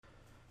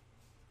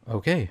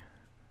Okay,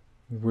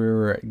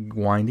 we're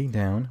winding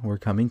down. We're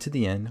coming to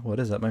the end. What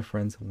is up, my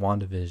friends?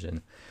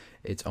 WandaVision.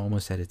 It's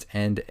almost at its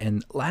end.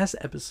 And last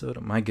episode,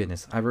 my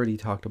goodness, I've already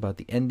talked about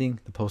the ending,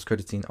 the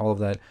post-credit scene, all of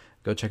that.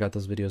 Go check out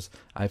those videos.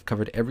 I've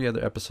covered every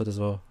other episode as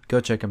well.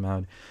 Go check them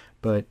out.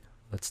 But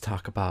let's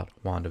talk about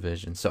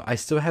WandaVision. So I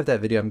still have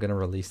that video I'm going to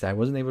release that I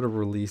wasn't able to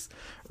release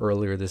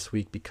earlier this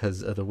week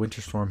because of the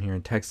winter storm here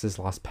in Texas.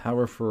 Lost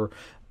power for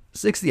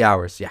 60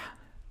 hours. Yeah,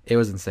 it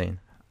was insane.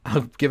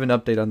 I'll give an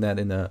update on that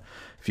in a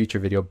future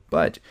video,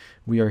 but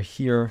we are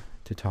here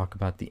to talk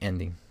about the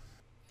ending.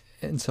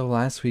 And so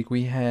last week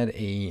we had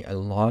a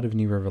lot of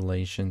new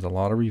revelations, a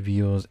lot of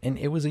reveals, and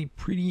it was a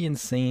pretty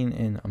insane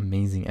and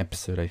amazing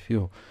episode, I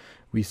feel.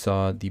 We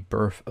saw the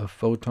birth of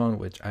Photon,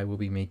 which I will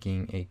be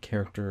making a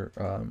character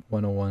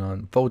 101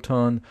 on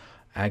Photon,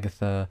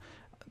 Agatha,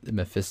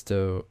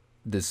 Mephisto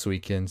this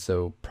weekend.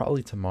 So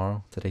probably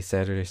tomorrow, today,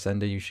 Saturday,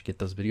 Sunday, you should get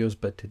those videos.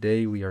 But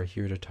today we are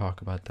here to talk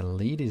about the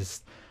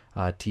latest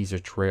teaser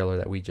trailer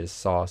that we just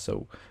saw.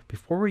 So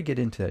before we get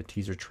into that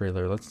teaser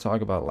trailer, let's talk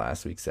about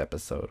last week's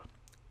episode.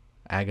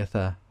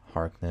 Agatha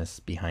Harkness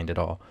behind it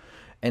all.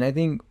 And I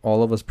think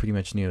all of us pretty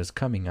much knew it was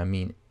coming. I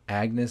mean,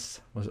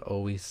 Agnes was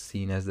always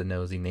seen as the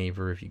nosy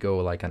neighbor. If you go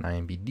like on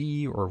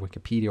IMDb or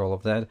Wikipedia, all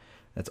of that,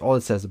 that's all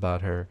it says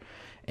about her.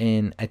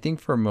 And I think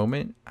for a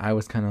moment, I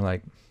was kind of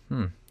like,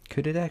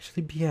 could it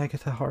actually be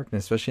Agatha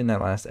Harkness? Especially in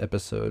that last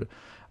episode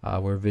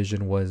where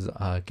Vision was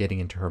getting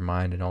into her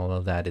mind and all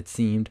of that, it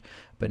seemed.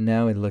 But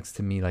now it looks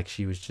to me like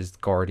she was just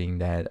guarding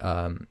that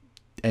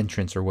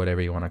entrance or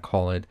whatever you want to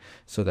call it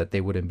so that they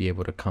wouldn't be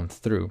able to come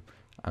through.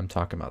 I'm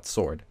talking about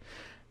Sword.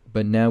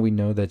 But now we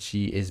know that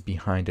she is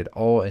behind it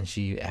all, and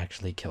she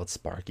actually killed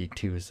Sparky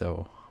too.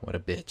 So what a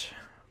bitch.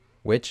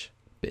 Which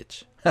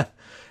bitch.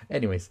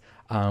 Anyways,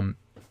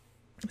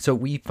 so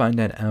we find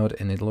that out,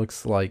 and it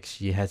looks like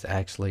she has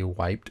actually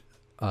wiped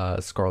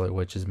Scarlet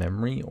Witch's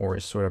memory, or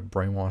is sort of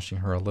brainwashing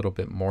her a little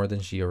bit more than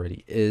she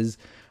already is.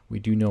 We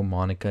do know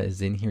Monica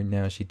is in here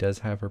now. She does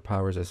have her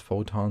powers as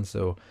Photon,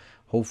 so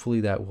hopefully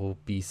that will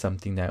be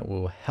something that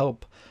will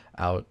help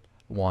out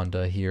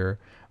Wanda here.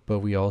 But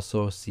we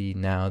also see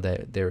now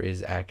that there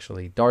is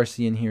actually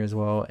Darcy in here as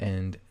well.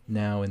 And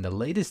now in the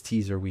latest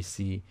teaser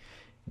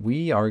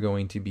we are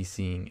going to be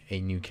seeing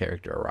a new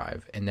character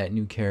arrive. And that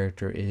new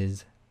character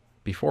is,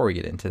 before we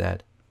get into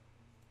that,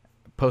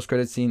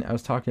 post-credit scene, I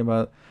was talking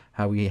about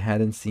how we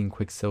hadn't seen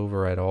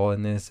Quicksilver at all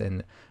in this,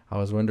 and I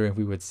was wondering if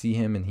we would see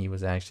him, and he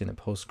was actually in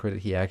the post-credit.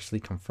 He actually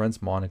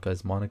confronts Monica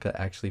as Monica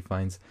actually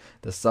finds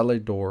the cellar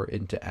door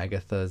into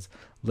Agatha's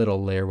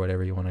little lair,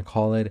 whatever you want to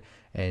call it,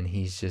 and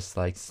he's just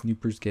like,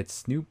 Snoopers get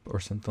Snoop,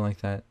 or something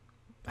like that.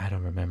 I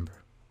don't remember.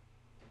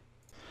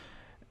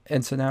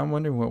 And so now I'm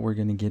wondering what we're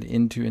going to get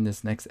into in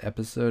this next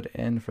episode,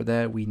 and for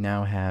that we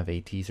now have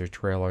a teaser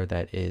trailer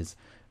that is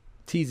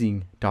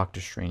teasing Doctor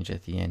Strange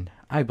at the end.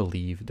 I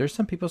believe there's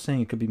some people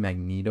saying it could be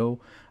Magneto.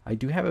 I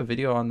do have a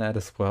video on that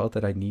as well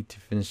that I need to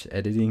finish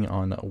editing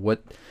on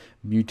what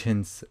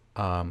mutants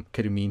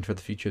could it mean for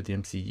the future of the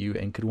MCU,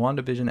 and could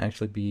WandaVision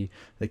actually be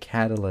the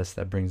catalyst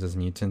that brings us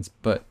mutants.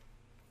 But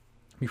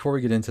before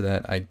we get into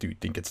that, I do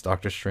think it's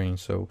Doctor Strange.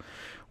 So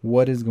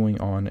what is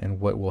going on and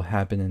what will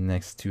happen in the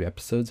next two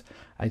episodes?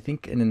 I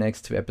think in the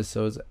next two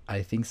episodes,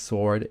 I think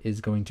Sword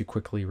is going to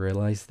quickly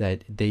realize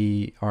that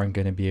they aren't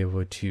going to be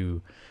able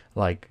to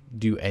like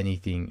do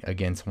anything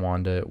against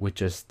Wanda with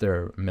just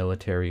their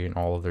military and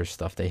all of their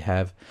stuff they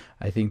have.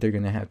 I think they're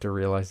going to have to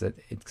realize that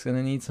it's going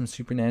to need some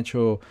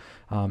supernatural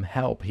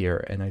help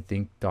here. And I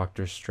think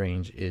Doctor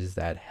Strange is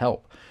that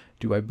help.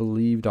 Do I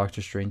believe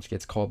Doctor Strange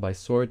gets called by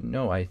Sword?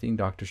 No, I think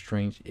Doctor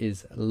Strange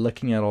is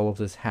looking at all of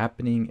this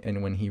happening,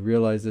 and when he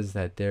realizes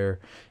that there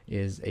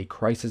is a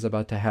crisis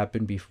about to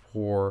happen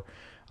before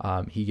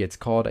he gets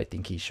called, I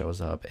think he shows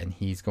up, and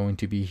he's going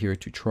to be here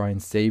to try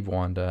and save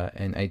Wanda.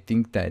 And I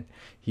think that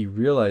he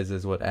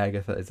realizes what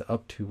Agatha is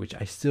up to, which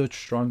I still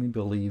strongly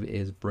believe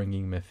is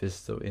bringing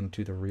Mephisto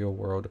into the real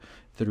world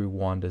through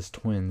Wanda's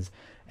twins.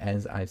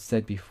 As I've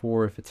said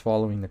before, if it's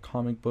following the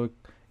comic book,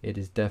 it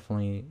is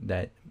definitely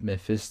that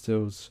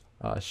Mephisto's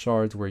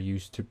shards were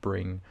used to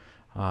bring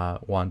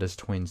Wanda's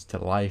twins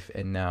to life,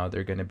 and now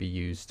they're going to be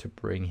used to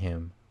bring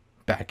him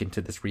back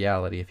into this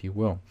reality, if you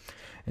will.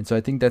 And so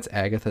I think that's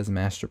Agatha's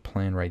master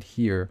plan right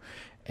here.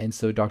 And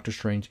so Doctor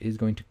Strange is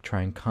going to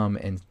try and come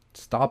and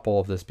stop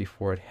all of this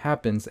before it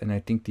happens. And I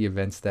think the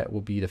events that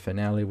will be the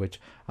finale, which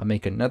I'll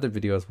make another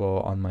video as well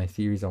on my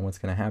theories on what's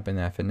going to happen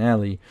in that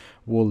finale,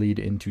 will lead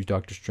into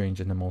Doctor Strange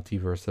and the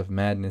Multiverse of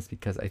Madness,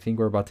 because I think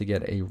we're about to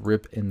get a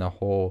rip in the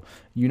whole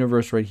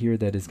universe right here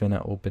that is going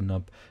to open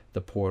up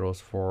the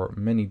portals for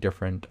many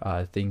different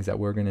things that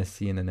we're going to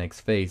see in the next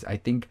phase. I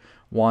think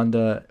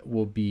Wanda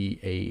will be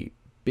a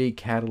big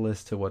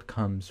catalyst to what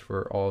comes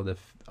for all the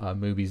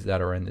movies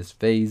that are in this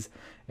phase,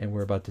 and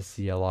we're about to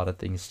see a lot of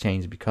things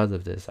change because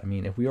of this. I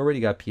mean, if we already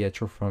got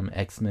Pietro from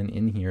X-Men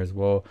in here as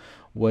well,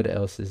 what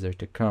else is there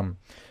to come?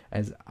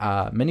 As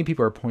many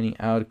people are pointing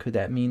out, could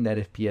that mean that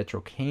if Pietro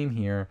came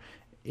here,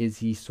 is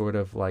he sort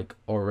of like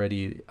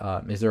already,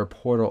 is there a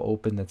portal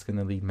open that's going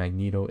to lead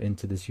Magneto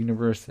into this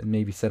universe and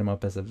maybe set him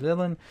up as a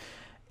villain?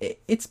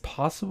 It's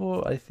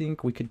possible. I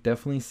think we could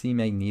definitely see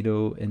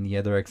Magneto and the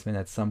other X-Men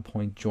at some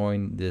point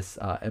join this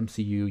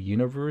MCU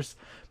universe,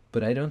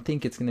 but I don't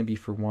think it's going to be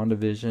for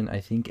WandaVision. I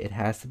think it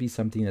has to be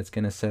something that's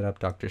going to set up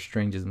Doctor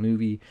Strange's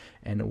movie.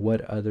 And what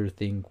other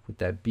thing would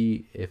that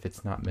be if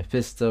it's not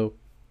Mephisto?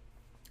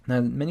 Now,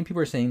 many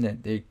people are saying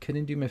that they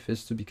couldn't do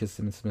Mephisto because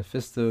since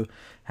Mephisto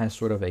has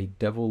sort of a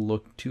devil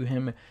look to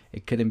him,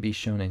 it couldn't be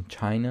shown in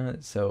China.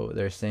 So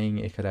they're saying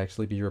it could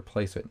actually be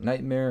replaced with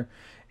Nightmare.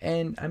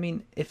 And I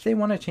mean, if they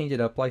want to change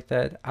it up like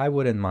that, I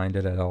wouldn't mind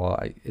it at all.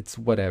 It's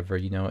whatever,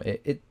 you know.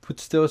 It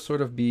would still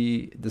sort of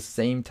be the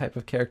same type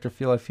of character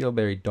feel. I feel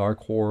very dark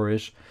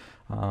horror-ish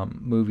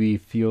movie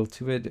feel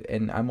to it,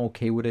 and I'm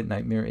okay with it.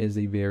 Nightmare is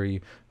a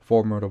very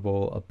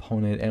formidable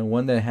opponent and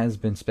one that has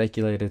been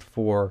speculated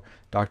for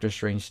Doctor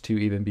Strange 2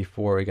 even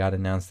before it got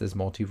announced as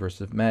Multiverse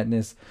of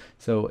Madness.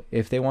 So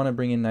if they want to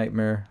bring in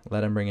Nightmare,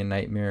 let them bring in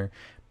Nightmare.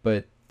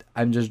 But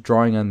I'm just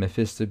drawing on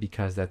Mephisto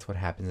because that's what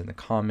happens in the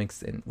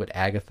comics and with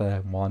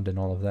Agatha and Wanda and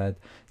all of that.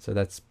 So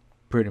that's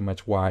pretty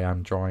much why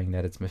I'm drawing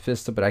that it's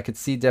Mephisto. But I could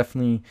see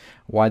definitely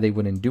why they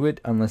wouldn't do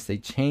it unless they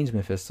change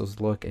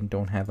Mephisto's look and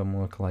don't have him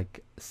look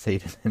like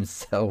Satan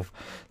himself.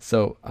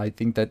 So I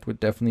think that would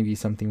definitely be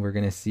something we're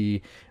going to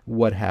see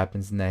what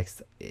happens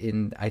next.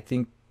 And I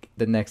think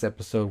the next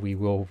episode we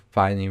will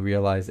finally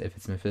realize if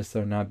it's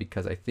Mephisto or not,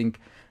 because I think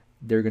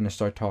they're going to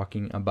start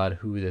talking about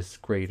who this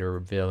greater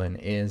villain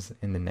is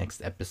in the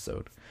next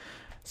episode.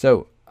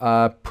 So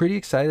pretty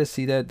excited to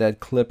see that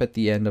clip at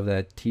the end of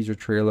that teaser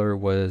trailer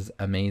was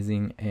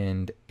amazing,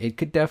 and it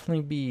could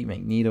definitely be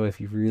Magneto if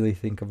you really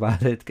think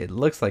about it. It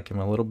looks like him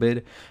a little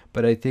bit,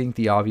 but I think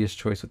the obvious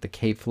choice with the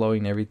cape flowing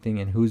and everything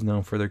and who's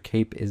known for their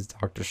cape is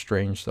Doctor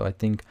Strange. So I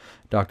think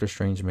Doctor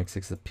Strange makes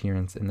his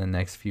appearance in the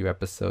next few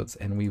episodes,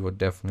 and we will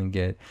definitely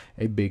get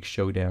a big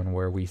showdown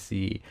where we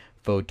see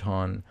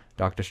Photon,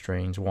 Doctor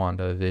Strange,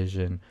 Wanda,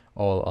 Vision,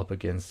 all up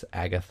against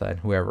Agatha and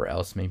whoever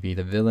else may be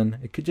the villain.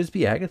 It could just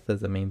be Agatha as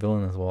the main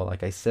villain as well.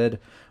 Like I said,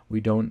 we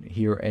don't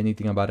hear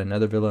anything about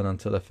another villain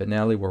until the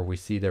finale where we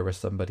see there was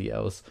somebody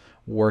else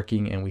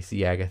working and we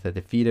see Agatha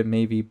defeated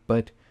maybe,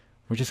 but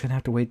we're just going to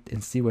have to wait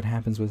and see what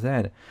happens with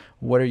that.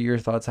 What are your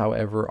thoughts,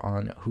 however,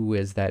 on who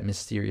is that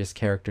mysterious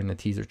character in the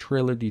teaser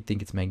trailer? Do you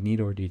think it's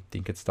Magneto or do you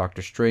think it's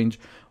Doctor Strange?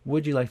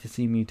 Would you like to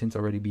see mutants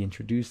already be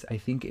introduced? I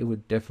think it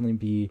would definitely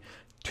be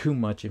too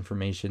much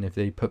information if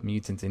they put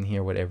mutants in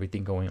here with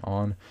everything going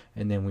on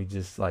and then we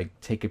just like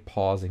take a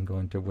pause and go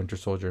into Winter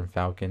Soldier and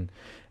Falcon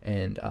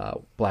and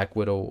Black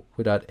Widow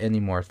without any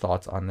more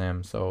thoughts on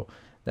them. So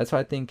that's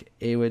why I think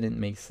it wouldn't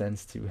make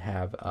sense to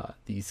have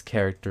these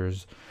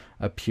characters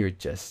appear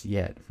just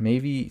yet.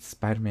 Maybe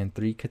Spider-Man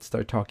 3 could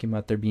start talking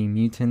about there being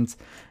mutants,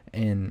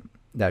 and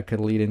that could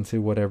lead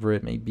into whatever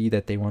it may be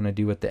that they want to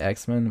do with the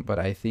X-Men. But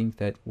I think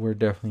that we're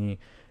definitely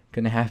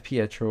going to have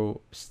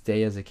Pietro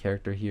stay as a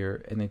character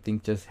here, and I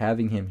think just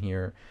having him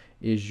here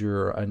is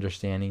your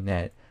understanding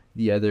that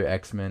the other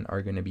X-Men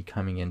are going to be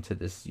coming into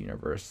this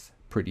universe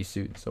pretty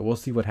soon. So we'll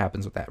see what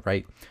happens with that,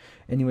 right?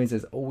 Anyways,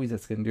 as always,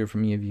 that's going to do it for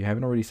me. If you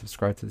haven't already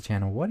subscribed to the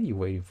channel, what are you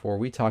waiting for?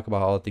 We talk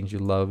about all the things you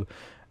love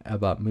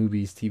about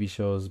movies, TV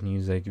shows,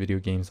 music, video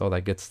games, all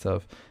that good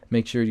stuff.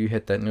 Make sure you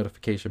hit that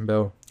notification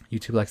bell.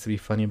 YouTube likes to be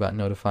funny about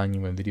notifying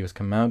you when videos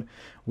come out.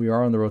 We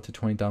are on the road to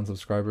 20,000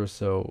 subscribers,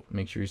 so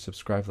make sure you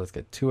subscribe. Let's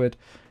get to it.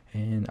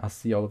 And I'll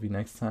see all of you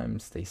next time.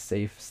 Stay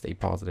safe, stay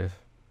positive.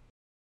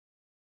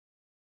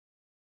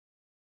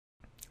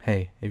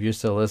 Hey, if you're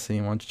still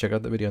listening, why don't you check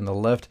out the video on the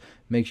left.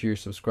 Make sure you're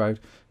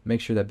subscribed.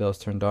 Make sure that bell is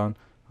turned on.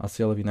 I'll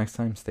see all of you next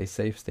time. Stay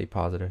safe, stay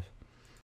positive.